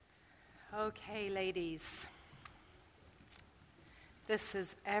Okay, ladies. This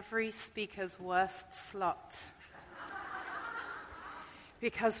is every speaker's worst slot.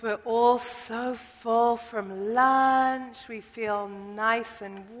 Because we're all so full from lunch, we feel nice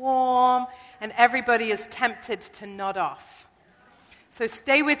and warm, and everybody is tempted to nod off. So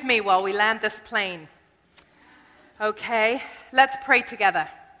stay with me while we land this plane. Okay, let's pray together.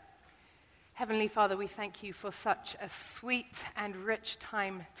 Heavenly Father, we thank you for such a sweet and rich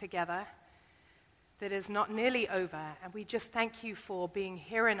time together that is not nearly over. And we just thank you for being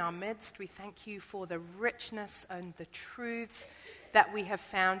here in our midst. We thank you for the richness and the truths that we have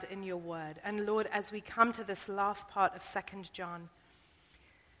found in your word. And Lord, as we come to this last part of 2 John,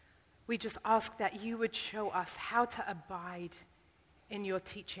 we just ask that you would show us how to abide in your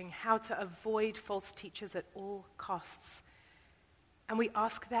teaching, how to avoid false teachers at all costs. And we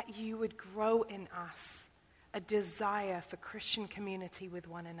ask that you would grow in us a desire for Christian community with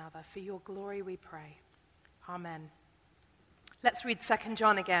one another. For your glory we pray. Amen. Let's read 2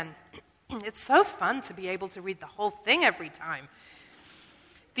 John again. It's so fun to be able to read the whole thing every time.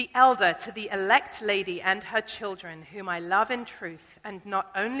 The elder to the elect lady and her children, whom I love in truth, and not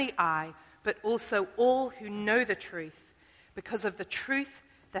only I, but also all who know the truth, because of the truth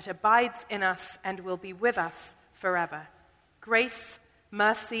that abides in us and will be with us forever. Grace,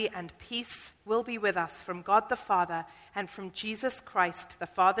 mercy, and peace will be with us from God the Father and from Jesus Christ, the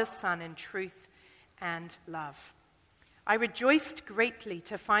Father's Son, in truth and love. I rejoiced greatly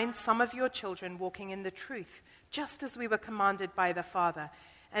to find some of your children walking in the truth, just as we were commanded by the Father.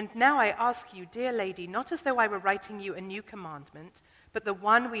 And now I ask you, dear lady, not as though I were writing you a new commandment, but the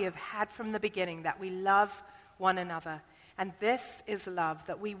one we have had from the beginning, that we love one another. And this is love,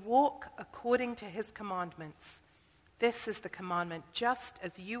 that we walk according to his commandments. This is the commandment, just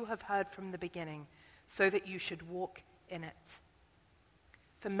as you have heard from the beginning, so that you should walk in it.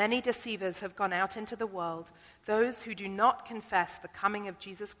 For many deceivers have gone out into the world, those who do not confess the coming of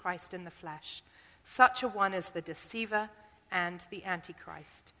Jesus Christ in the flesh. Such a one is the deceiver and the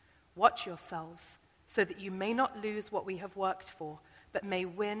Antichrist. Watch yourselves, so that you may not lose what we have worked for, but may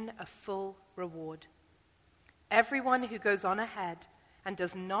win a full reward. Everyone who goes on ahead and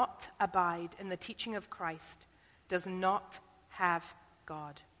does not abide in the teaching of Christ does not have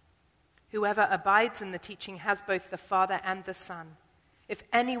God. Whoever abides in the teaching has both the Father and the Son. If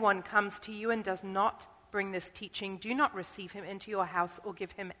anyone comes to you and does not bring this teaching, do not receive him into your house or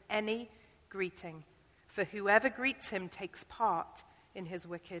give him any greeting, for whoever greets him takes part in his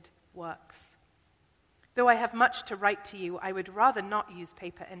wicked works. Though I have much to write to you, I would rather not use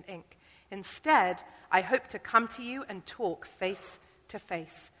paper and ink. Instead, I hope to come to you and talk face to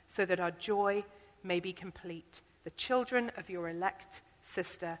face, so that our joy may be complete. The children of your elect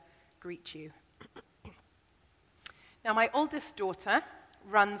sister greet you. Now, my oldest daughter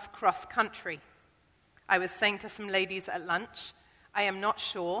runs cross country. I was saying to some ladies at lunch, I am not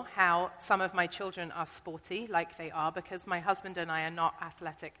sure how some of my children are sporty like they are, because my husband and I are not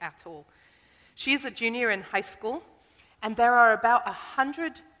athletic at all. She's a junior in high school, and there are about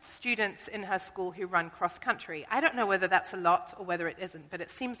 100 students in her school who run cross country. I don't know whether that's a lot or whether it isn't, but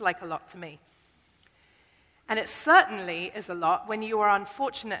it seems like a lot to me. And it certainly is a lot when you are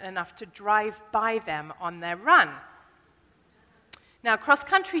unfortunate enough to drive by them on their run. Now,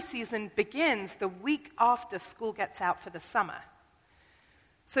 cross-country season begins the week after school gets out for the summer.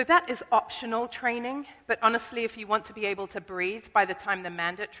 So that is optional training, but honestly, if you want to be able to breathe by the time the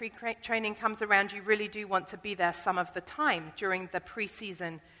mandatory training comes around, you really do want to be there some of the time during the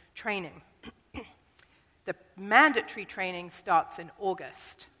preseason training. The mandatory training starts in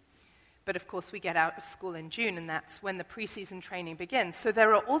August. But of course, we get out of school in June, and that's when the preseason training begins. So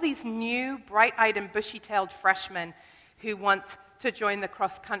there are all these new, bright-eyed and bushy-tailed freshmen who want to join the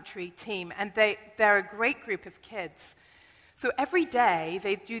cross-country team, and they're a great group of kids. So every day,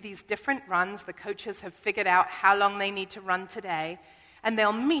 they do these different runs. The coaches have figured out how long they need to run today, and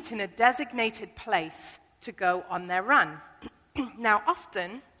they'll meet in a designated place to go on their run. Now,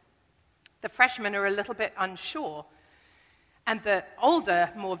 often, the freshmen are a little bit unsure. And the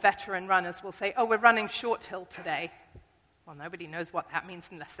older, more veteran runners will say, oh, we're running short hill today. Well, nobody knows what that means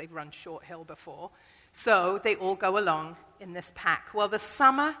unless they've run short hill before. So they all go along in this pack. Well, the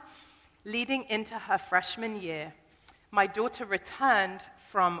summer leading into her freshman year, my daughter returned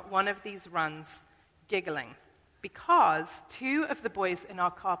from one of these runs giggling because 2 of the boys in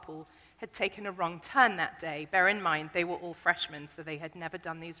our carpool had taken a wrong turn that day. Bear in mind, they were all freshmen, so they had never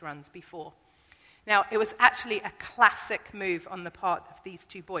done these runs before. Now, it was actually a classic move on the part of these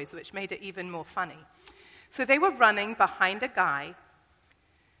 2 boys, which made it even more funny. So they were running behind a guy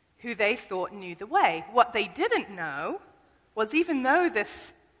who they thought knew the way. What they didn't know was, even though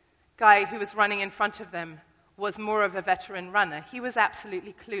this guy who was running in front of them was more of a veteran runner. He was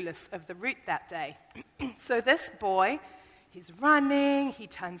absolutely clueless of the route that day. So this boy, he's running, he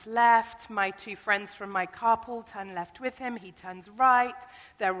turns left. My two friends from my carpool turn left with him. He turns right.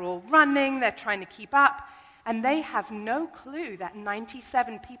 They're all running. They're trying to keep up. And they have no clue that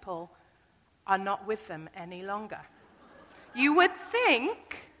 97 people are not with them any longer. You would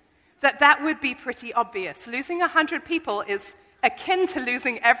think that would be pretty obvious. Losing 100 people is akin to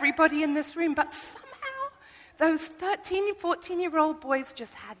losing everybody in this room, but somehow those 13, 14-year-old boys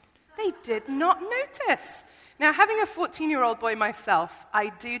they did not notice. Now, having a 14-year-old boy myself, I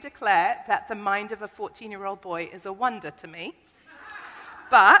do declare that the mind of a 14-year-old boy is a wonder to me.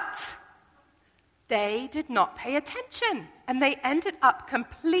 But they did not pay attention, and they ended up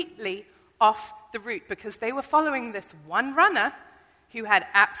completely off the route because they were following this one runner who had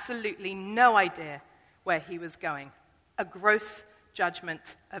absolutely no idea where he was going. A gross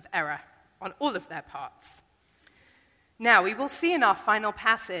judgment of error on all of their parts. Now, we will see in our final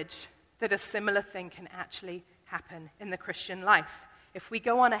passage that a similar thing can actually happen in the Christian life. If we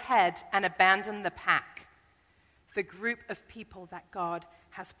go on ahead and abandon the pack, the group of people that God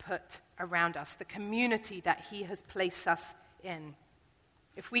has put around us, the community that he has placed us in.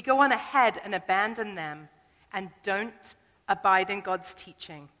 If we go on ahead and abandon them and don't abide in God's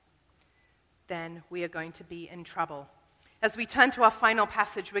teaching, then we are going to be in trouble. As we turn to our final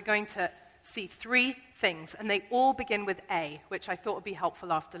passage, we're going to see three things, and they all begin with A, which I thought would be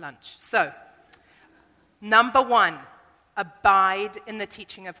helpful after lunch. So, number 1, abide in the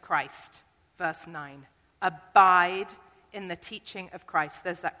teaching of Christ. Verse 9. Abide in the teaching of Christ.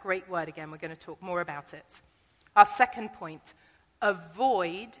 There's that great word again. We're going to talk more about it. Our second point,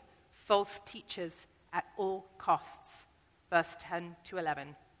 avoid false teachers at all costs. Verse 10 to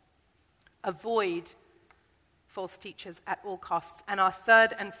 11. Avoid false teachers at all costs. And our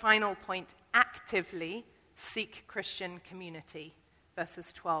third and final point, actively seek Christian community.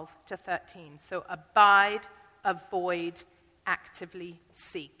 Verses 12 to 13. So abide, avoid, actively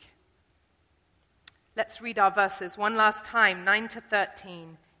seek. Let's read our verses one last time, 9 to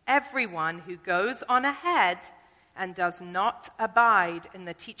 13. Everyone who goes on ahead and does not abide in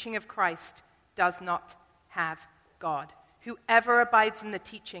the teaching of Christ does not have God. Whoever abides in the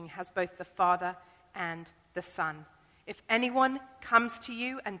teaching has both the Father and the Son. If anyone comes to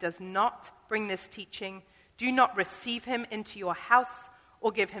you and does not bring this teaching, do not receive him into your house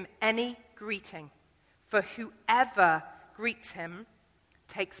or give him any greeting. For whoever greets him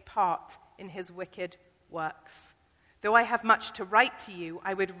takes part in his wicked works. Though I have much to write to you,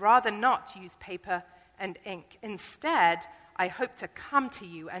 I would rather not use paper and ink. Instead, I hope to come to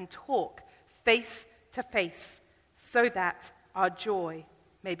you and talk face to face so that our joy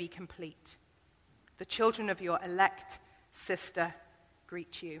may be complete. The children of your elect sister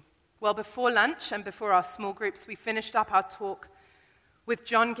greet you. Well, before lunch and before our small groups, we finished up our talk with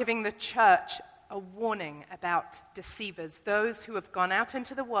John giving the church a warning about deceivers, those who have gone out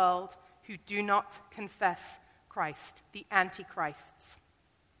into the world who do not confess Christ, the antichrists.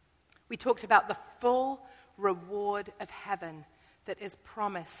 We talked about the full reward of heaven that is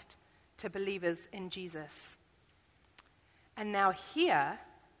promised to believers in Jesus. And now here,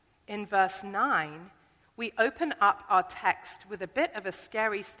 in verse 9, we open up our text with a bit of a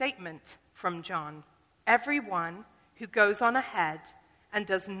scary statement from John. Everyone who goes on ahead and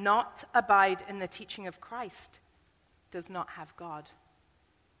does not abide in the teaching of Christ does not have God.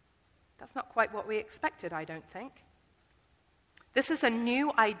 That's not quite what we expected, I don't think. This is a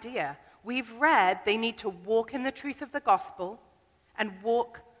new idea. We've read they need to walk in the truth of the gospel and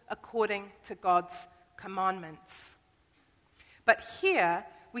walk according to God's commandments. But here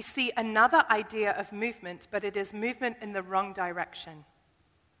we see another idea of movement, but it is movement in the wrong direction.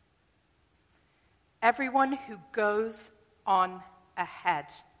 Everyone who goes on ahead.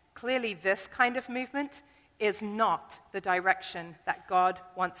 Clearly, this kind of movement is not the direction that God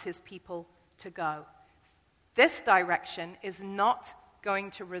wants his people to go. This direction is not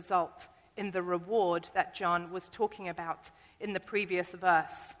going to result in the reward that John was talking about in the previous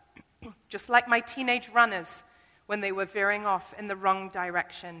verse. Just like my teenage runners when they were veering off in the wrong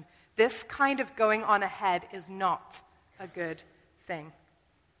direction, this kind of going on ahead is not a good thing.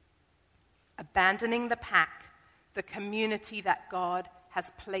 Abandoning the pack, the community that God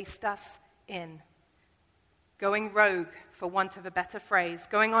has placed us in. Going rogue, for want of a better phrase,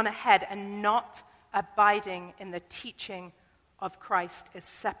 going on ahead and not abiding in the teaching of Christ is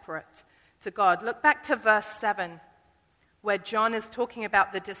separate to God. Look back to verse 7, where John is talking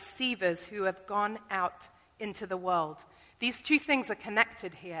about the deceivers who have gone out into the world. These two things are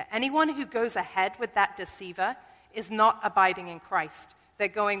connected here. Anyone who goes ahead with that deceiver is not abiding in Christ. they're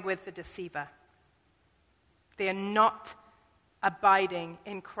going with the deceiver. They are not abiding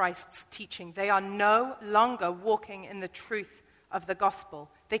in Christ's teaching. They are no longer walking in the truth of the gospel.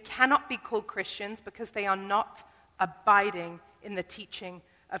 They cannot be called Christians because they are not abiding in the teaching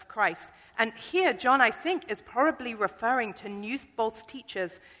of Christ. And here, John, I think, is probably referring to new false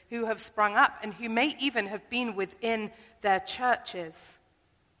teachers who have sprung up and who may even have been within their churches.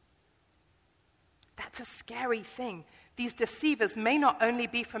 That's a scary thing. These deceivers may not only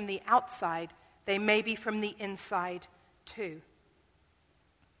be from the outside, they may be from the inside too.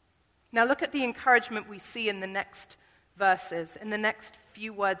 Now look at the encouragement we see in the next verses, in the next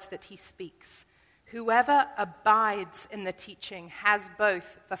few words that he speaks. Whoever abides in the teaching has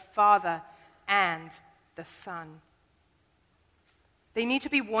both the Father and the Son. They need to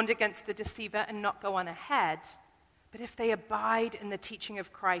be warned against the deceiver and not go on ahead. But if they abide in the teaching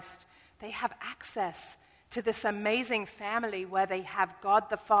of Christ, they have access to this amazing family where they have God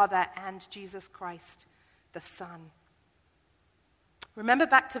the Father and Jesus Christ the Son. Remember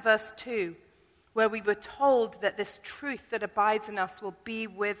back to verse 2, where we were told that this truth that abides in us will be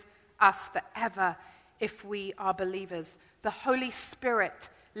with us forever if we are believers. The Holy Spirit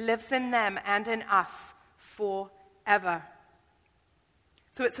lives in them and in us forever.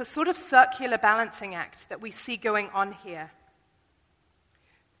 So it's a sort of circular balancing act that we see going on here.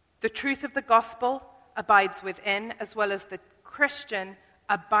 The truth of the gospel abides within, as well as the Christian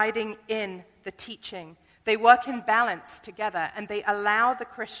abiding in the teaching. They work in balance together, and they allow the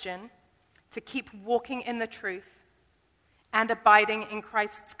Christian to keep walking in the truth and abiding in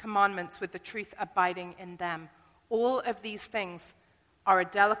Christ's commandments, with the truth abiding in them. All of these things are a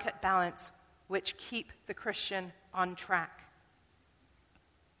delicate balance which keep the Christian on track.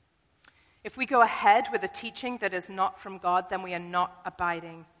 If we go ahead with a teaching that is not from God, then we are not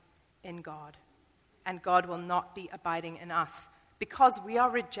abiding in God, and God will not be abiding in us because we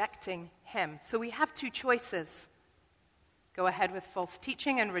are rejecting him. So we have two choices: go ahead with false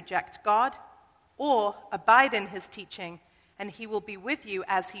teaching and reject God, or abide in his teaching and he will be with you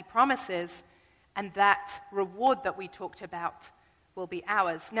as he promises, and that reward that we talked about will be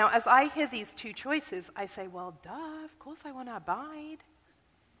ours. Now, as I hear these two choices, I say, well, duh, of course I want to abide.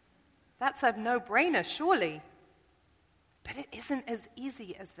 That's a no-brainer, surely. But it isn't as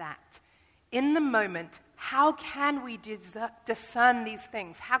easy as that. In the moment, how can we discern these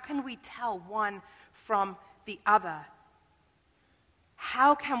things? How can we tell one from the other?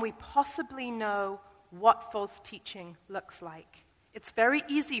 How can we possibly know what false teaching looks like? It's very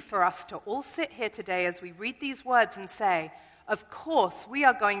easy for us to all sit here today as we read these words and say, of course, we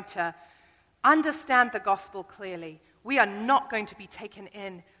are going to understand the gospel clearly. We are not going to be taken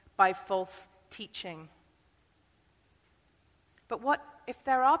in by false teaching. But what if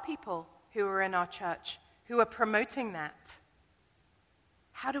there are people who are in our church who are promoting that?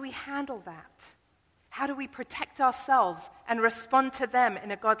 How do we handle that? How do we protect ourselves and respond to them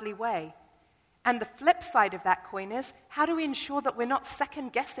in a godly way? And the flip side of that coin is, how do we ensure that we're not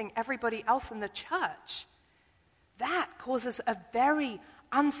second-guessing everybody else in the church? That causes a very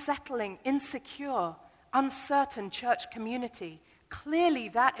unsettling, insecure, uncertain church community. Clearly,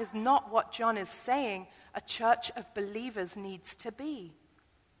 that is not what John is saying a church of believers needs to be.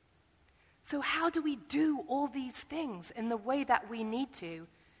 So how do we do all these things in the way that we need to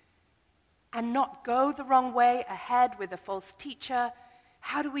and not go the wrong way ahead with a false teacher?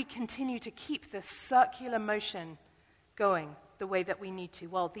 How do we continue to keep this circular motion going the way that we need to?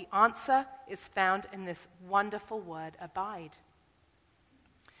 Well, the answer is found in this wonderful word, abide.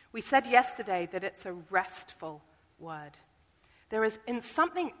 We said yesterday that it's a restful word. There is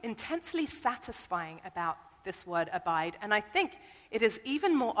something intensely satisfying about this word, abide, and I think it is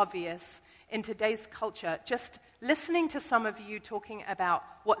even more obvious in today's culture. Just listening to some of you talking about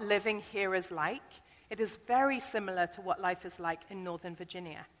what living here is like, it is very similar to what life is like in Northern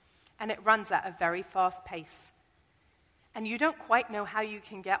Virginia, and it runs at a very fast pace. And you don't quite know how you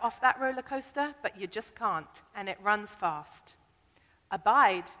can get off that roller coaster, but you just can't, and it runs fast.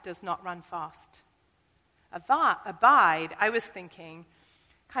 Abide does not run fast. Abide, I was thinking,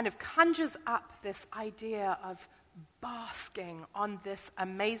 kind of conjures up this idea of basking on this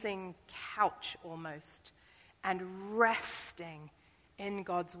amazing couch almost and resting in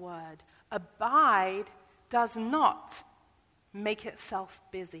God's word. Abide does not make itself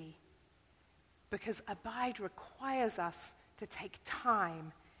busy, because abide requires us to take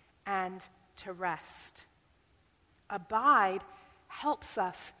time and to rest. Abide helps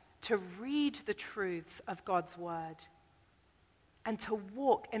us to read the truths of God's word and to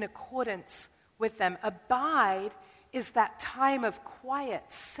walk in accordance with them. Abide is that time of quiet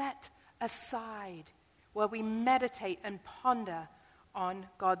set aside where we meditate and ponder on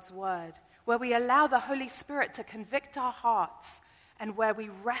God's word, where we allow the Holy Spirit to convict our hearts, and where we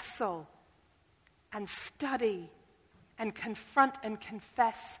wrestle and study and confront and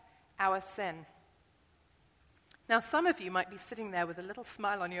confess our sin. Now, some of you might be sitting there with a little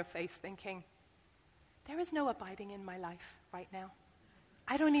smile on your face thinking, there is no abiding in my life right now.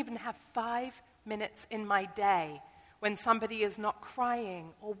 I don't even have 5 minutes in my day when somebody is not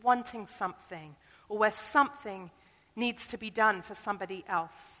crying or wanting something, or where something needs to be done for somebody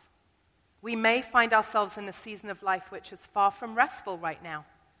else. We may find ourselves in a season of life which is far from restful right now.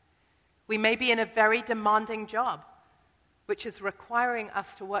 We may be in a very demanding job, which is requiring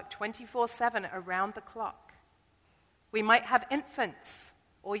us to work 24/7 around the clock. We might have infants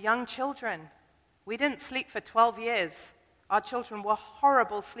or young children. We didn't sleep for 12 years. Our children were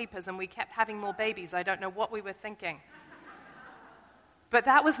horrible sleepers, and we kept having more babies. I don't know what we were thinking. But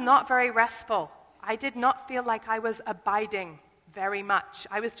that was not very restful. I did not feel like I was abiding very much.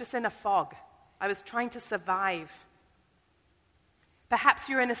 I was just in a fog. I was trying to survive. Perhaps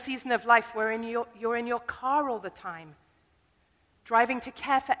you're in a season of life where you're in your car all the time, driving to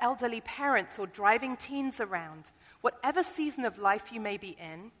care for elderly parents or driving teens around. Whatever season of life you may be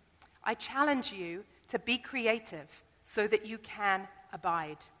in, I challenge you to be creative so that you can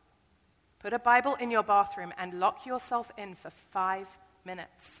abide. Put a Bible in your bathroom and lock yourself in for 5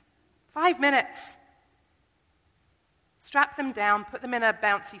 minutes. 5 minutes. Strap them down, put them in a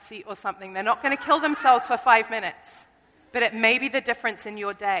bouncy seat or something. They're not going to kill themselves for 5 minutes, but it may be the difference in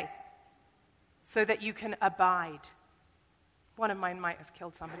your day so that you can abide. One of mine might have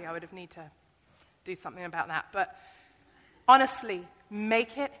killed somebody. I would have need to do something about that. But honestly,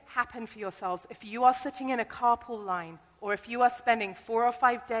 make it happen for yourselves. If you are sitting in a carpool line, or if you are spending 4 or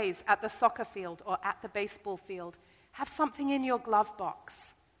 5 days at the soccer field or at the baseball field, have something in your glove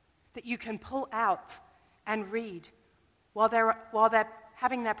box that you can pull out and read while they're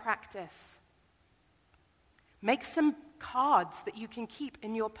having their practice. Make some cards that you can keep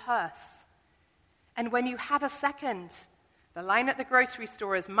in your purse. And when you have a second, the line at the grocery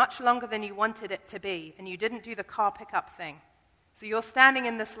store is much longer than you wanted it to be, and you didn't do the car pickup thing. So you're standing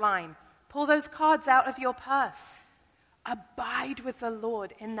in this line. Pull those cards out of your purse. Abide with the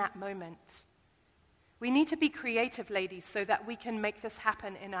Lord in that moment. We need to be creative, ladies, so that we can make this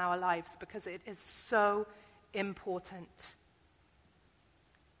happen in our lives, because it is so important.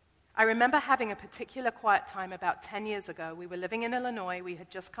 I remember having a particular quiet time about 10 years ago. We were living in Illinois. We had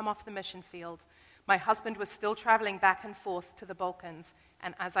just come off the mission field. My husband was still traveling back and forth to the Balkans.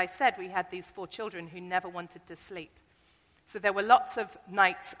 And as I said, we had these 4 children who never wanted to sleep. So there were lots of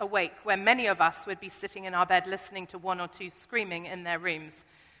nights awake where many of us would be sitting in our bed listening to 1 or 2 screaming in their rooms.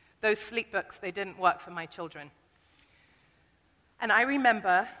 Those sleep books, they didn't work for my children. And I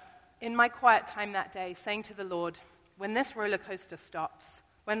remember in my quiet time that day saying to the Lord, when this roller coaster stops,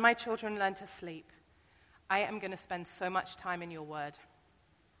 when my children learn to sleep, I am going to spend so much time in your word.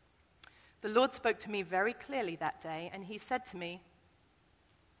 The Lord spoke to me very clearly that day, and he said to me,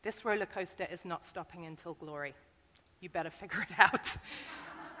 this roller coaster is not stopping until glory. You better figure it out.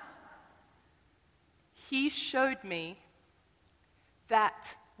 He showed me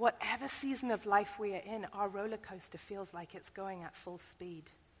that whatever season of life we are in, our roller coaster feels like it's going at full speed.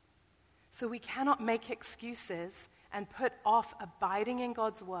 So we cannot make excuses and put off abiding in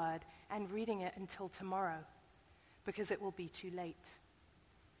God's word and reading it until tomorrow, because it will be too late.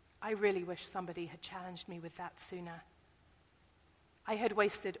 I really wish somebody had challenged me with that sooner. I had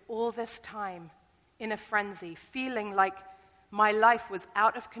wasted all this time in a frenzy, feeling like my life was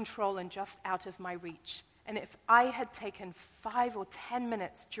out of control and just out of my reach. And if I had taken 5 or 10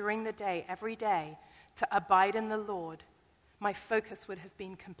 minutes during the day, every day, to abide in the Lord, my focus would have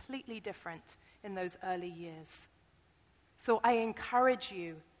been completely different in those early years. So I encourage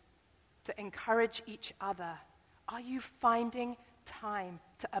you to encourage each other. Are you finding time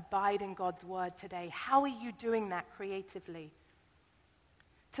to abide in God's word today? How are you doing that creatively?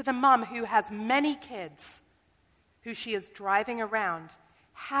 To the mom who has many kids, who she is driving around,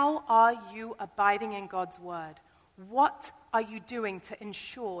 how are you abiding in God's word? What are you doing to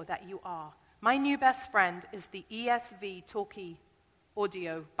ensure that you are? My new best friend is the ESV Talkie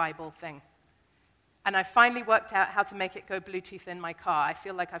audio Bible thing. And I finally worked out how to make it go Bluetooth in my car. I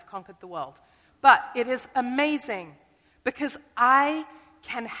feel like I've conquered the world. But it is amazing because I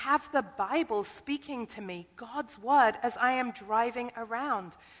can have the Bible speaking to me, God's word, as I am driving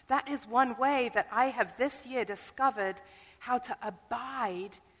around. That is one way that I have this year discovered how to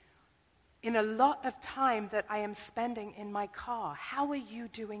abide in a lot of time that I am spending in my car. How are you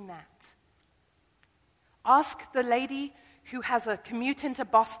doing that? Ask the lady who has a commute into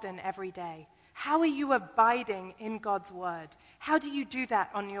Boston every day. How are you abiding in God's word? How do you do that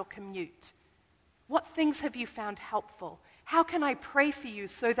on your commute? What things have you found helpful? How can I pray for you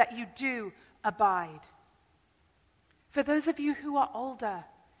so that you do abide? For those of you who are older,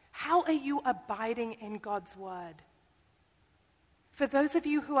 how are you abiding in God's word? For those of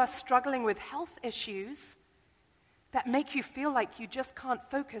you who are struggling with health issues that make you feel like you just can't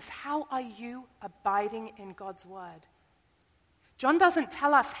focus, how are you abiding in God's word? John doesn't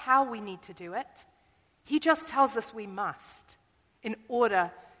tell us how we need to do it. He just tells us we must in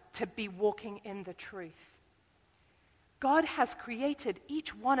order to be walking in the truth. God has created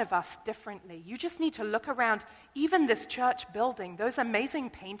each one of us differently. You just need to look around, even this church building, those amazing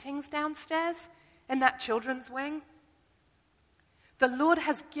paintings downstairs in that children's wing. The Lord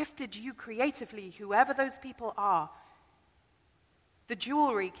has gifted you creatively, whoever those people are. The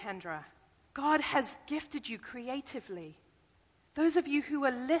jewelry, Kendra. God has gifted you creatively. Those of you who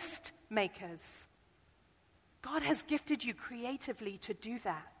are list makers, God has gifted you creatively to do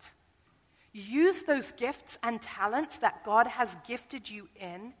that. Use those gifts and talents that God has gifted you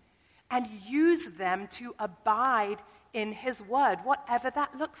in and use them to abide in His word, whatever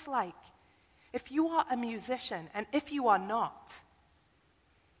that looks like. If you are a musician, and if you are not,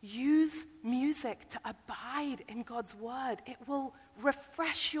 use music to abide in God's word. It will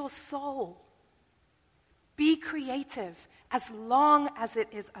refresh your soul. Be creative as long as it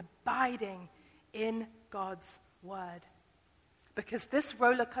is abiding in God's word. Because this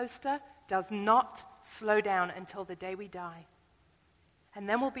roller coaster does not slow down until the day we die. And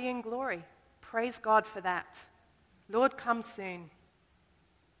then we'll be in glory. Praise God for that. Lord, come soon.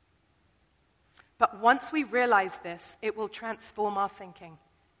 But once we realize this, it will transform our thinking.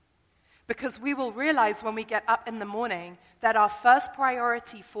 Because we will realize when we get up in the morning that our first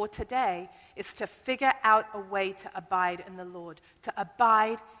priority for today is to figure out a way to abide in the Lord, to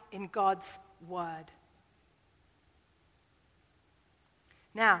abide in God's word.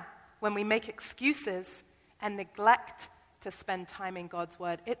 Now, when we make excuses and neglect to spend time in God's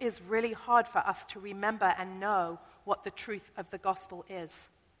word, it is really hard for us to remember and know what the truth of the gospel is.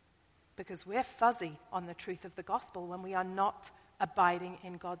 Because we're fuzzy on the truth of the gospel when we are not abiding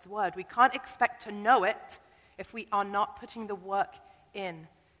in God's word. We can't expect to know it if we are not putting the work in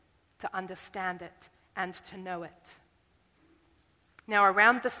to understand it and to know it. Now,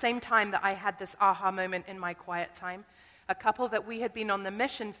 around the same time that I had this aha moment in my quiet time, a couple that we had been on the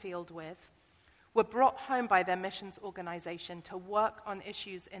mission field with were brought home by their missions organization to work on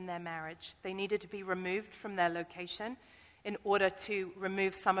issues in their marriage. They needed to be removed from their location in order to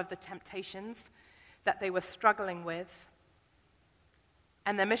remove some of the temptations that they were struggling with.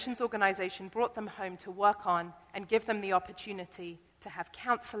 And their missions organization brought them home to work on and give them the opportunity to have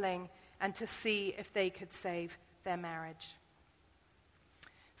counseling and to see if they could save their marriage.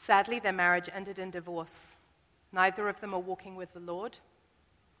 Sadly, their marriage ended in divorce. Neither of them are walking with the Lord.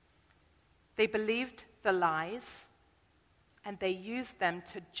 They believed the lies, and they used them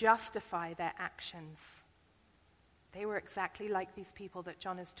to justify their actions. They were exactly like these people that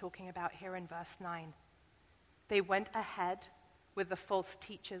John is talking about here in verse 9. They went ahead with the false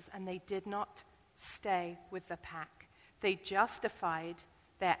teachers, and they did not stay with the pack. They justified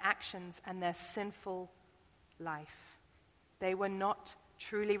their actions and their sinful life. They were not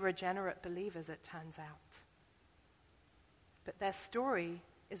truly regenerate believers, it turns out. But their story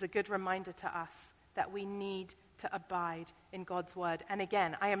is a good reminder to us that we need to abide in God's word. And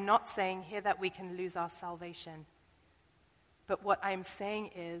again, I am not saying here that we can lose our salvation. But what I'm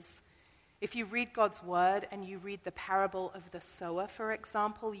saying is, if you read God's word and you read the parable of the sower, for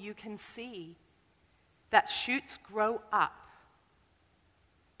example, you can see that shoots grow up,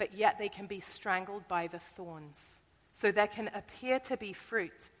 but yet they can be strangled by the thorns. So there can appear to be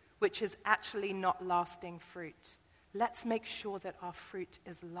fruit, which is actually not lasting fruit. Let's make sure that our fruit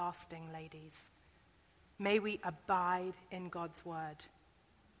is lasting, ladies. May we abide in God's word.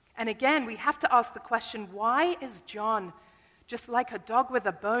 And again, we have to ask the question, why is John just like a dog with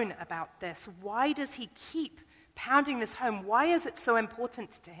a bone about this? Why does he keep pounding this home? Why is it so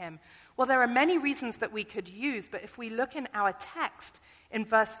important to him? Well, there are many reasons that we could use, but if we look in our text in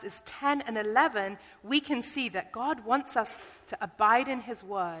verses 10 and 11, we can see that God wants us to abide in his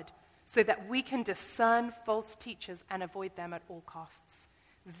word so that we can discern false teachers and avoid them at all costs.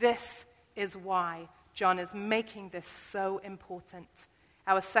 This is why John is making this so important.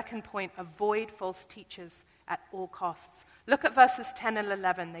 Our second point, avoid false teachers at all costs. Look at verses 10 and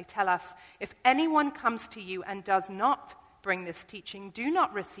 11. They tell us, if anyone comes to you and does not bring this teaching, do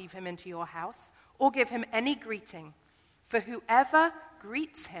not receive him into your house or give him any greeting, for whoever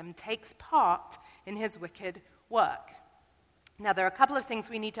greets him takes part in his wicked work. Now, there are a couple of things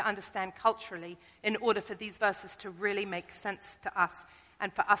we need to understand culturally in order for these verses to really make sense to us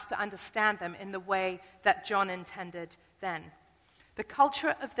and for us to understand them in the way that John intended then. The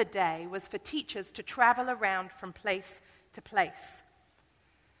culture of the day was for teachers to travel around from place to place.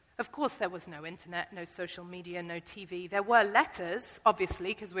 Of course, there was no internet, no social media, no TV. There were letters,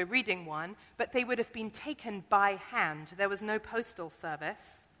 obviously, because we're reading one, but they would have been taken by hand. There was no postal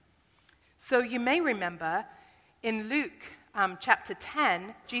service. So you may remember in Luke chapter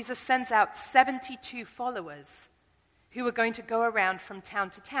 10, Jesus sends out 72 followers who were going to go around from town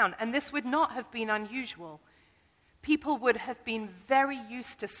to town. And this would not have been unusual. People would have been very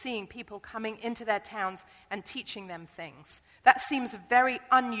used to seeing people coming into their towns and teaching them things. That seems very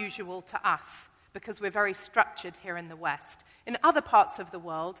unusual to us because we're very structured here in the West. In other parts of the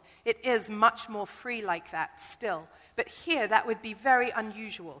world, it is much more free like that still. But here, that would be very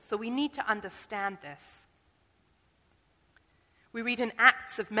unusual. So we need to understand this. We read in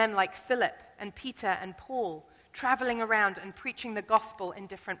Acts of men like Philip and Peter and Paul traveling around and preaching the gospel in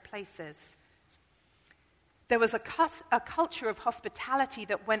different places. There was a culture of hospitality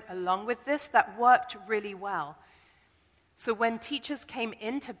that went along with this that worked really well. So when teachers came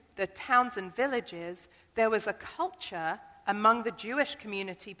into the towns and villages, there was a culture among the Jewish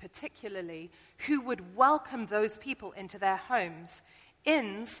community particularly who would welcome those people into their homes.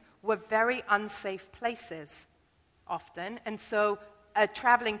 Inns were very unsafe places often, and so a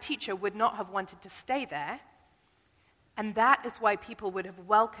traveling teacher would not have wanted to stay there. And that is why people would have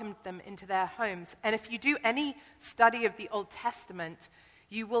welcomed them into their homes. And if you do any study of the Old Testament,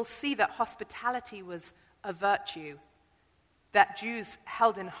 you will see that hospitality was a virtue that Jews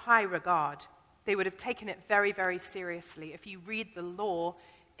held in high regard. They would have taken it very, very seriously. If you read the law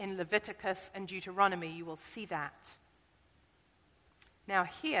in Leviticus and Deuteronomy, you will see that. Now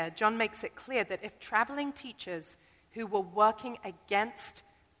here, John makes it clear that if traveling teachers who were working against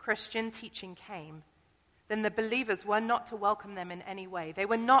Christian teaching came, then the believers were not to welcome them in any way. They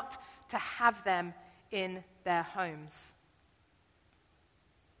were not to have them in their homes.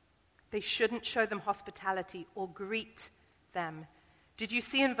 They shouldn't show them hospitality or greet them. Did you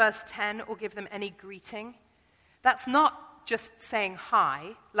see in verse 10, or give them any greeting? That's not just saying hi,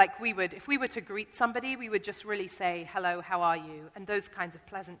 like we would. If we were to greet somebody, we would just really say, hello, how are you? And those kinds of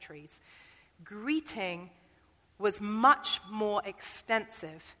pleasantries. Greeting was much more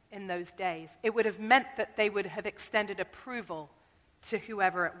extensive in those days. It would have meant that they would have extended approval to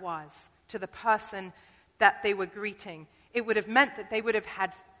whoever it was, to the person that they were greeting. It would have meant that they would have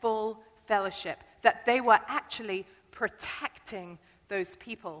had full fellowship, that they were actually protecting those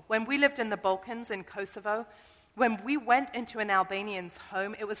people. When we lived in the Balkans in Kosovo, when we went into an Albanian's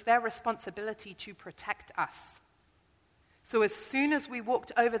home, it was their responsibility to protect us. So as soon as we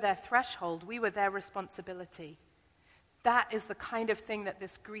walked over their threshold, we were their responsibility. That is the kind of thing that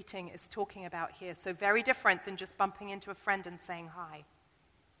this greeting is talking about here. So very different than just bumping into a friend and saying hi.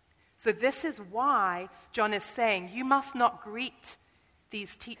 So this is why John is saying, you must not greet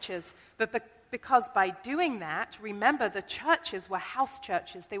these teachers. But because by doing that, remember the churches were house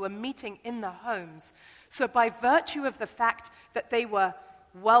churches. They were meeting in the homes. So by virtue of the fact that they were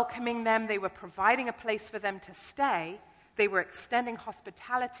welcoming them, they were providing a place for them to stay, they were extending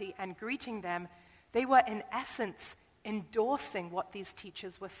hospitality and greeting them, they were in essence endorsing what these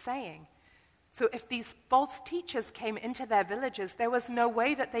teachers were saying. So if these false teachers came into their villages, there was no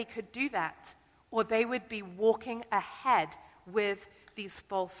way that they could do that, or they would be walking ahead with these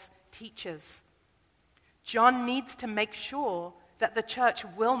false teachers. John needs to make sure that the church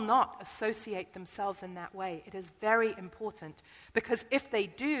will not associate themselves in that way. It is very important, because if they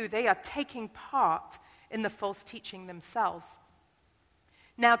do, they are taking part in the false teaching themselves.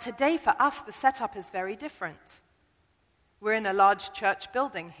 Now today for us, the setup is very different. We're in a large church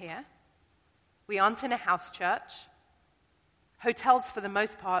building here. We aren't in a house church. Hotels, for the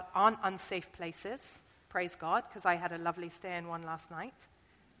most part, aren't unsafe places. Praise God, because I had a lovely stay in one last night.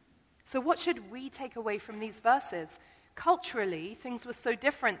 So what should we take away from these verses? Culturally, things were so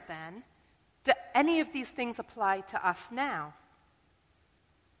different then. Do any of these things apply to us now?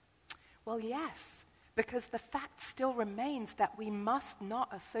 Well, yes, because the fact still remains that we must not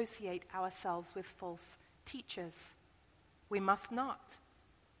associate ourselves with false teachers. We must not.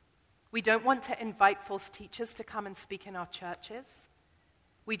 We don't want to invite false teachers to come and speak in our churches.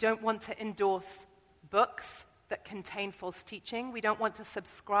 We don't want to endorse books that contain false teaching. We don't want to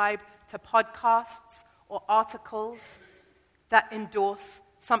subscribe to podcasts or articles that endorse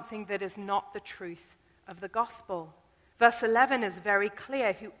something that is not the truth of the gospel. Verse 11 is very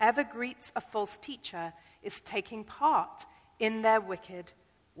clear. Whoever greets a false teacher is taking part in their wicked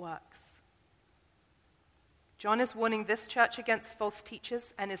works. John is warning this church against false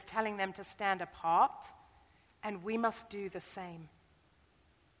teachers and is telling them to stand apart, and we must do the same.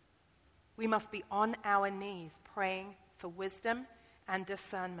 We must be on our knees praying for wisdom and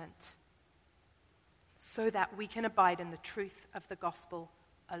discernment so that we can abide in the truth of the gospel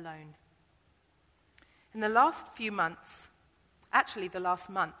alone. In the last few months, actually the last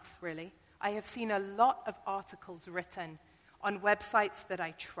month really, I have seen a lot of articles written on websites that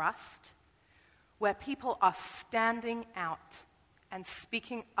I trust where people are standing out and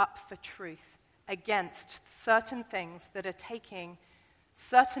speaking up for truth against certain things that are taking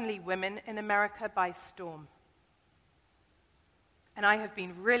certainly women in America by storm. And I have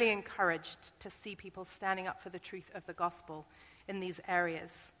been really encouraged to see people standing up for the truth of the gospel in these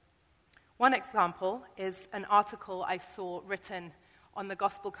areas. One example is an article I saw written on the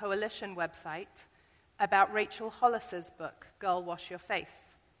Gospel Coalition website about Rachel Hollis's book, Girl, Wash Your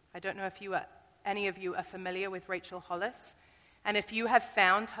Face. I don't know if any of you are familiar with Rachel Hollis, and if you have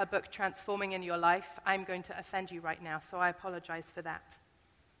found her book transforming in your life, I'm going to offend you right now, so I apologize for that.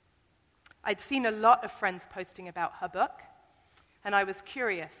 I'd seen a lot of friends posting about her book, and I was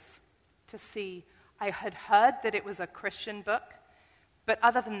curious to see. I had heard that it was a Christian book, but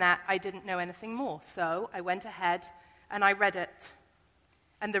other than that, I didn't know anything more. So I went ahead and I read it.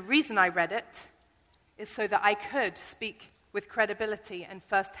 And the reason I read it is so that I could speak with credibility and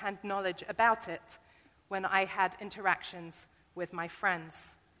first-hand knowledge about it when I had interactions with my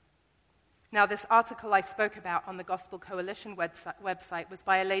friends. Now, this article I spoke about on the Gospel Coalition website was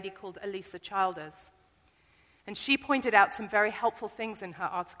by a lady called Elisa Childers. And she pointed out some very helpful things in her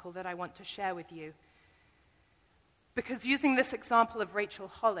article that I want to share with you. Because using this example of Rachel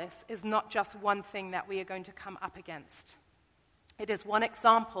Hollis is not just one thing that we are going to come up against. It is one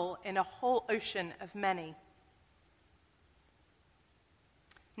example in a whole ocean of many.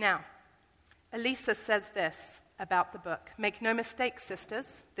 Now, Elisa says this about the book. Make no mistake,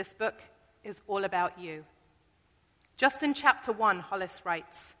 sisters, this book is all about you. Just in chapter 1, Hollis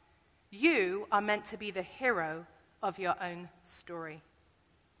writes, you are meant to be the hero of your own story.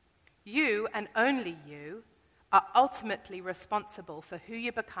 You, and only you, are ultimately responsible for who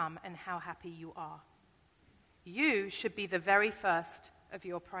you become and how happy you are. You should be the very first of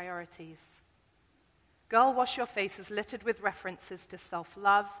your priorities. Girl, Wash Your Face is littered with references to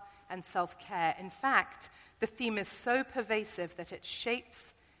self-love and self-care. In fact, the theme is so pervasive that it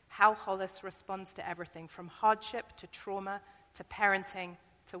shapes how Hollis responds to everything, from hardship to trauma to parenting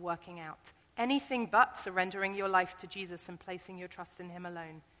to working out. Anything but surrendering your life to Jesus and placing your trust in him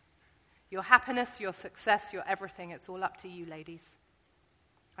alone. Your happiness, your success, your everything, it's all up to you, ladies.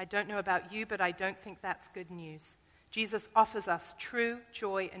 I don't know about you, but I don't think that's good news. Jesus offers us true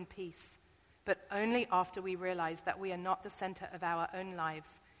joy and peace, but only after we realize that we are not the center of our own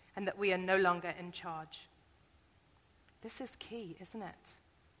lives and that we are no longer in charge. This is key, isn't it?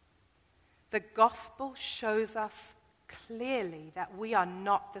 The gospel shows us clearly that we are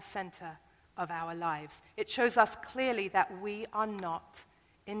not the center of our lives. It shows us clearly that we are not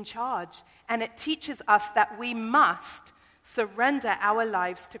in charge. And it teaches us that we must surrender our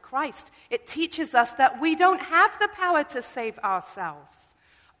lives to Christ. It teaches us that we don't have the power to save ourselves.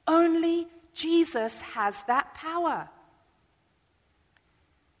 Only Jesus has that power.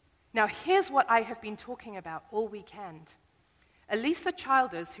 Now, here's what I have been talking about all weekend. Elisa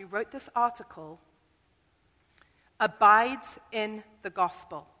Childers, who wrote this article, abides in the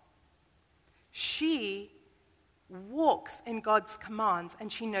gospel. She walks in God's commands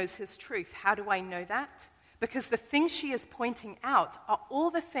and she knows his truth. How do I know that? Because the things she is pointing out are all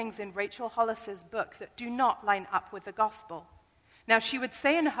the things in Rachel Hollis's book that do not line up with the gospel. Now, she would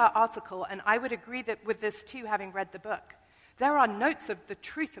say in her article, and I would agree that with this too, having read the book, there are notes of the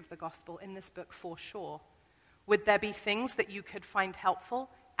truth of the gospel in this book for sure. Would there be things that you could find helpful?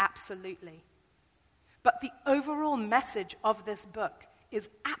 Absolutely. But the overall message of this book is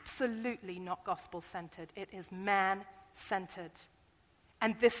absolutely not gospel-centered. It is man-centered.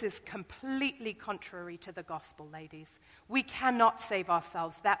 And this is completely contrary to the gospel, ladies. We cannot save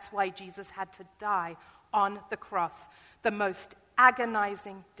ourselves. That's why Jesus had to die on the cross, the most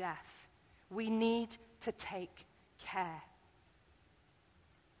agonizing death. We need to take care.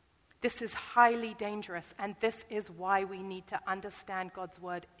 This is highly dangerous, and this is why we need to understand God's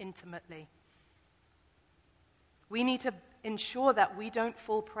word intimately. We need to ensure that we don't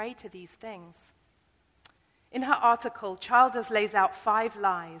fall prey to these things. In her article, Childers lays out 5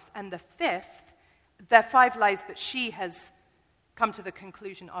 lies, and they're 5 lies that she has come to the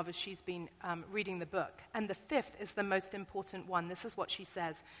conclusion of as she's been reading the book. And the 5th is the most important one. This is what she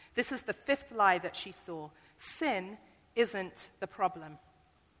says. This is the 5th lie that she saw. Sin isn't the problem.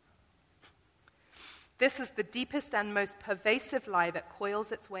 This is the deepest and most pervasive lie that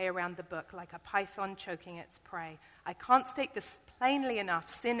coils its way around the book like a python choking its prey. I can't state this plainly enough.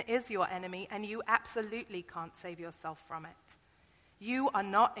 Sin is your enemy, and you absolutely can't save yourself from it. You are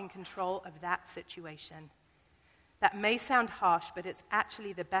not in control of that situation. That may sound harsh, but it's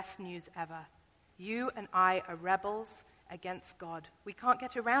actually the best news ever. You and I are rebels against God. We can't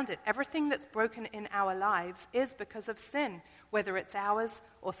get around it. Everything that's broken in our lives is because of sin, whether it's ours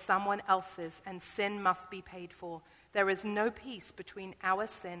or someone else's, and sin must be paid for. There is no peace between our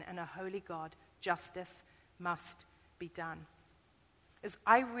sin and a holy God. Justice must be done. As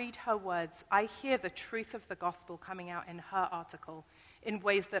I read her words, I hear the truth of the gospel coming out in her article in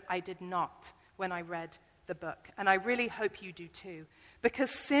ways that I did not when I read the book. And I really hope you do too,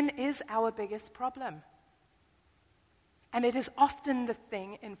 because sin is our biggest problem. And it is often the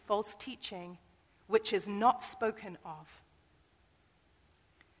thing in false teaching which is not spoken of.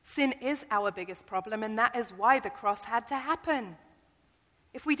 Sin is our biggest problem, and that is why the cross had to happen.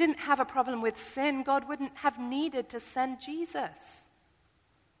 If we didn't have a problem with sin, God wouldn't have needed to send Jesus.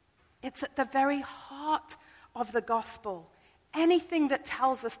 It's at the very heart of the gospel. Anything that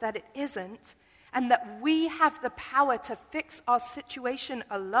tells us that it isn't, and that we have the power to fix our situation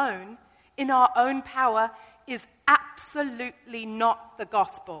alone in our own power, is absolutely not the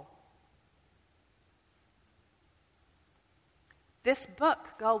gospel. This book,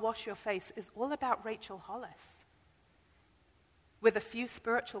 Girl Wash Your Face, is all about Rachel Hollis, with a few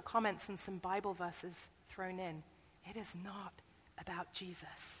spiritual comments and some Bible verses thrown in. It is not about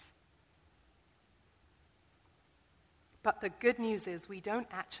Jesus. But the good news is we don't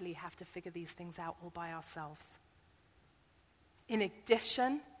actually have to figure these things out all by ourselves. In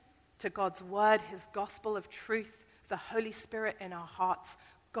addition to God's word, his gospel of truth, the Holy Spirit in our hearts,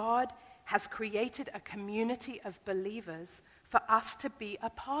 God has created a community of believers for us to be a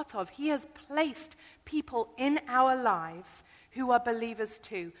part of. He has placed people in our lives who are believers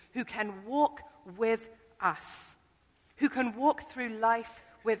too, who can walk with us, who can walk through life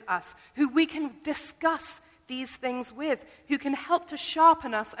with us, who we can discuss these things with, who can help to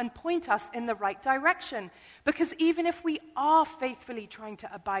sharpen us and point us in the right direction. Because even if we are faithfully trying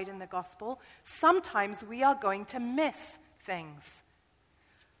to abide in the gospel, sometimes we are going to miss things.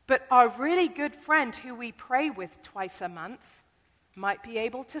 But our really good friend who we pray with twice a month might be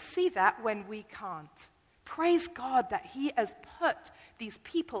able to see that when we can't. Praise God that he has put these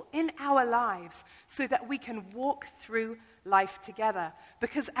people in our lives so that we can walk through life together.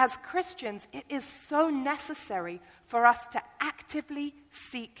 Because as Christians, it is so necessary for us to actively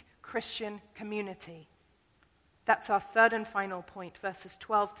seek Christian community. That's our third and final point, verses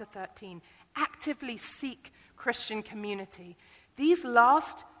 12 to 13. Actively seek Christian community. These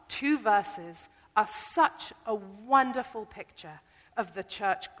last two verses are such a wonderful picture of the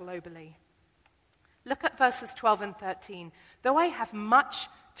church globally. Look at verses 12 and 13. Though I have much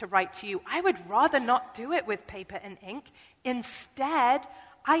to write to you, I would rather not do it with paper and ink. Instead,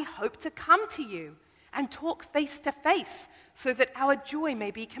 I hope to come to you and talk face to face so that our joy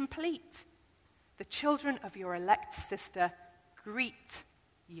may be complete. The children of your elect sister greet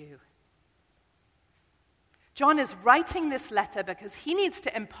you. John is writing this letter because he needs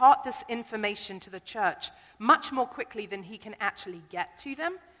to impart this information to the church much more quickly than he can actually get to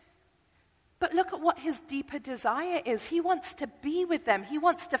them. But look at what his deeper desire is. He wants to be with them. He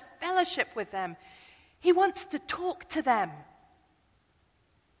wants to fellowship with them. He wants to talk to them.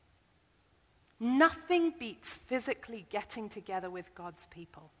 Nothing beats physically getting together with God's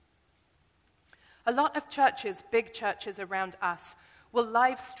people. A lot of churches, big churches around us, will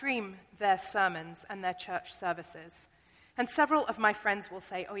live stream their sermons and their church services. And several of my friends will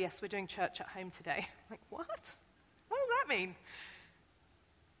say, oh yes, we're doing church at home today. I'm like, what? What does that mean?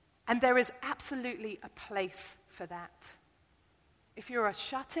 And there is absolutely a place for that. If you're a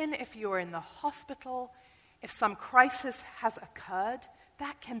shut-in, if you're in the hospital, if some crisis has occurred,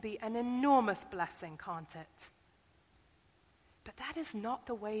 that can be an enormous blessing, can't it? But that is not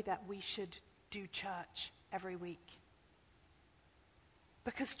the way that we should do church every week.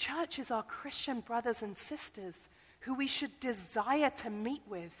 Because church is our Christian brothers and sisters who we should desire to meet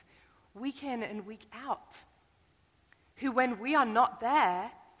with week in and week out. Who, when we are not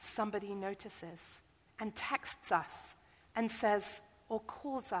there, somebody notices and texts us and says, or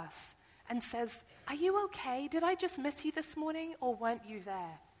calls us and says, are you okay? Did I just miss you this morning, or weren't you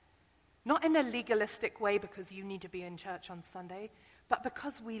there? Not in a legalistic way because you need to be in church on Sunday, but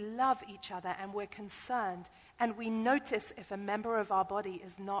because we love each other and we're concerned and we notice if a member of our body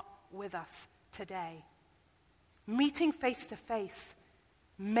is not with us today. Meeting face to face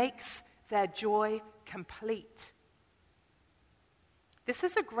makes their joy complete. This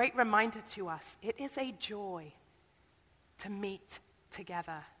is a great reminder to us. It is a joy to meet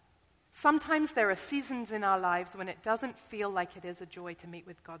together. Sometimes there are seasons in our lives when it doesn't feel like it is a joy to meet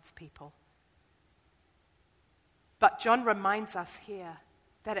with God's people. But John reminds us here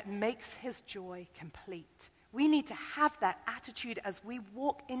that it makes his joy complete. We need to have that attitude as we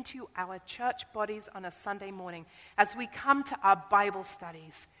walk into our church bodies on a Sunday morning, as we come to our Bible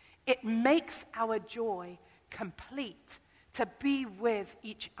studies. It makes our joy complete to be with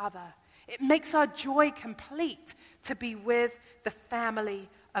each other. It makes our joy complete to be with the family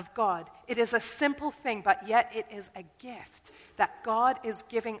of God. It is a simple thing, but yet it is a gift that God is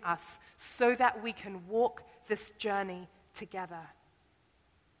giving us so that we can walk this journey together.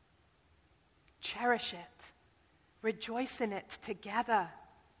 Cherish it. Rejoice in it together.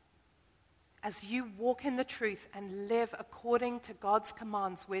 As you walk in the truth and live according to God's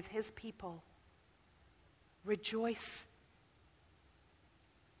commands with his people, rejoice.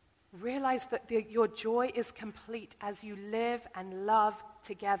 Realize that your joy is complete as you live and love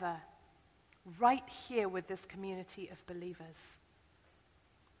together, right here with this community of believers.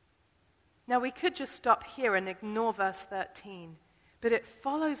 Now, we could just stop here and ignore verse 13, but it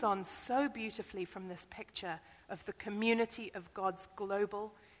follows on so beautifully from this picture of the community of God's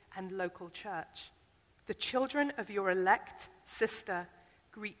global and local church. The children of your elect sister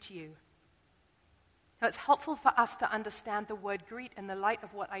greet you. Now, it's helpful for us to understand the word greet in the light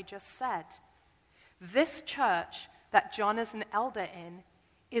of what I just said. This church that John is an elder in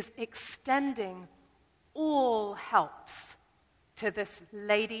is extending all helps to this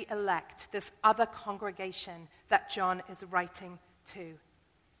lady elect, this other congregation that John is writing to.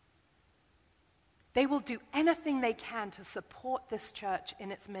 They will do anything they can to support this church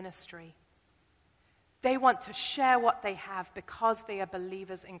in its ministry. They want to share what they have because they are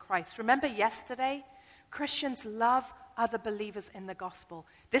believers in Christ. Remember yesterday? Christians love other believers in the gospel.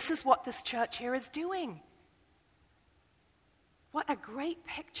 This is what this church here is doing. What a great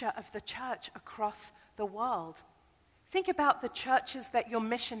picture of the church across the world. Think about the churches that your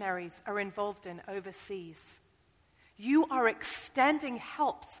missionaries are involved in overseas. You are extending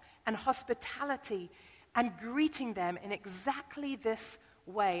helps and hospitality and greeting them in exactly this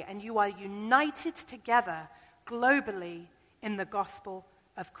way, and you are united together globally in the gospel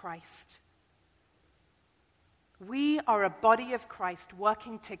of Christ. We are a body of Christ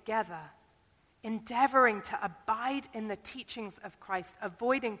working together, endeavoring to abide in the teachings of Christ,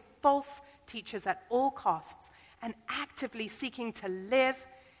 avoiding false teachers at all costs, and actively seeking to live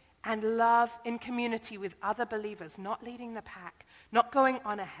and love in community with other believers, not leading the pack, not going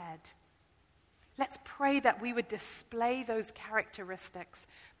on ahead. Let's pray that we would display those characteristics,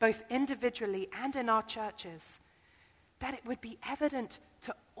 both individually and in our churches, that it would be evident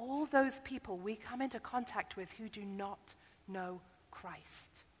to all those people we come into contact with who do not know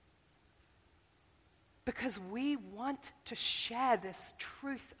Christ. Because we want to share this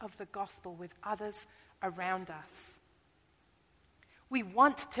truth of the gospel with others around us. We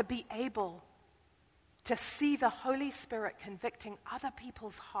want to be able to see the Holy Spirit convicting other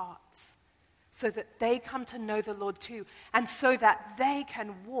people's hearts so that they come to know the Lord too, and so that they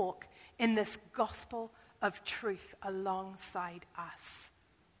can walk in this gospel of truth alongside us.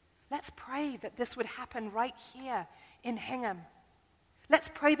 Let's pray that this would happen right here in Hingham. Let's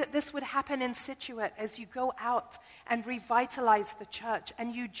pray that this would happen in Scituate as you go out and revitalize the church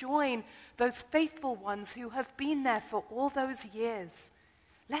and you join those faithful ones who have been there for all those years.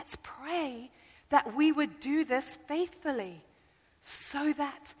 Let's pray that we would do this faithfully so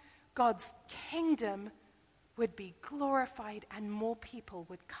that God's kingdom would be glorified and more people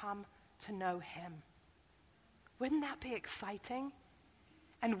would come to know him. Wouldn't that be exciting?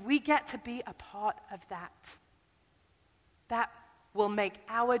 And we get to be a part of that. That will make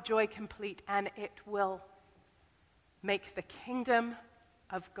our joy complete, and it will make the kingdom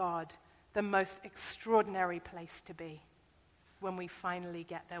of God the most extraordinary place to be when we finally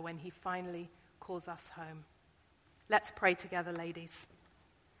get there, when he finally calls us home. Let's pray together, ladies.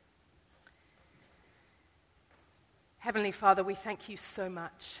 Heavenly Father, we thank you so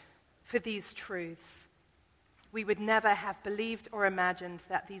much for these truths. We would never have believed or imagined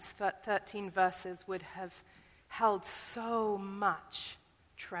that these 13 verses would have held so much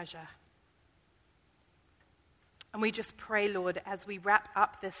treasure. And we just pray, Lord, as we wrap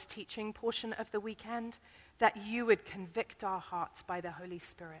up this teaching portion of the weekend, that you would convict our hearts by the Holy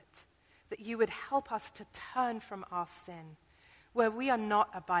Spirit, that you would help us to turn from our sin, where we are not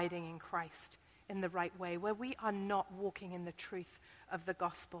abiding in Christ in the right way, where we are not walking in the truth of the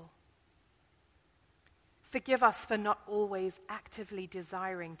gospel. Forgive us for not always actively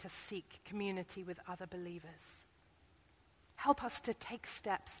desiring to seek community with other believers. Help us to take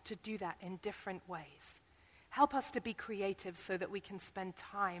steps to do that in different ways. Help us to be creative so that we can spend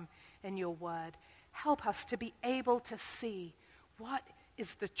time in your word. Help us to be able to see what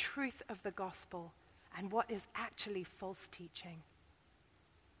is the truth of the gospel and what is actually false teaching.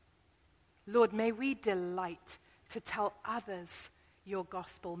 Lord, may we delight to tell others your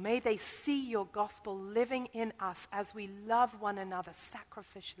gospel. May they see your gospel living in us as we love one another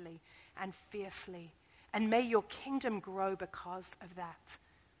sacrificially and fiercely. And may your kingdom grow because of that.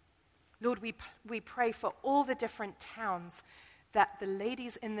 Lord, we pray for all the different towns that the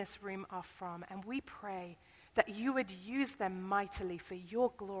ladies in this room are from, and we pray that you would use them mightily for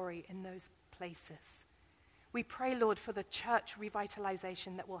your glory in those places. We pray, Lord, for the church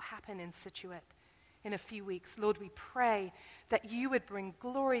revitalization that will happen in Scituate in a few weeks. Lord, we pray that you would bring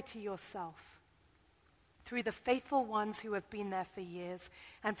glory to yourself through the faithful ones who have been there for years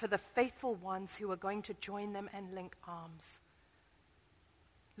and for the faithful ones who are going to join them and link arms.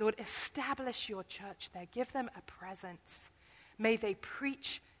 Lord, establish your church there. Give them a presence. May they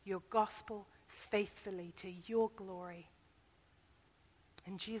preach your gospel faithfully to your glory.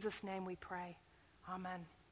 In Jesus' name we pray. Amen.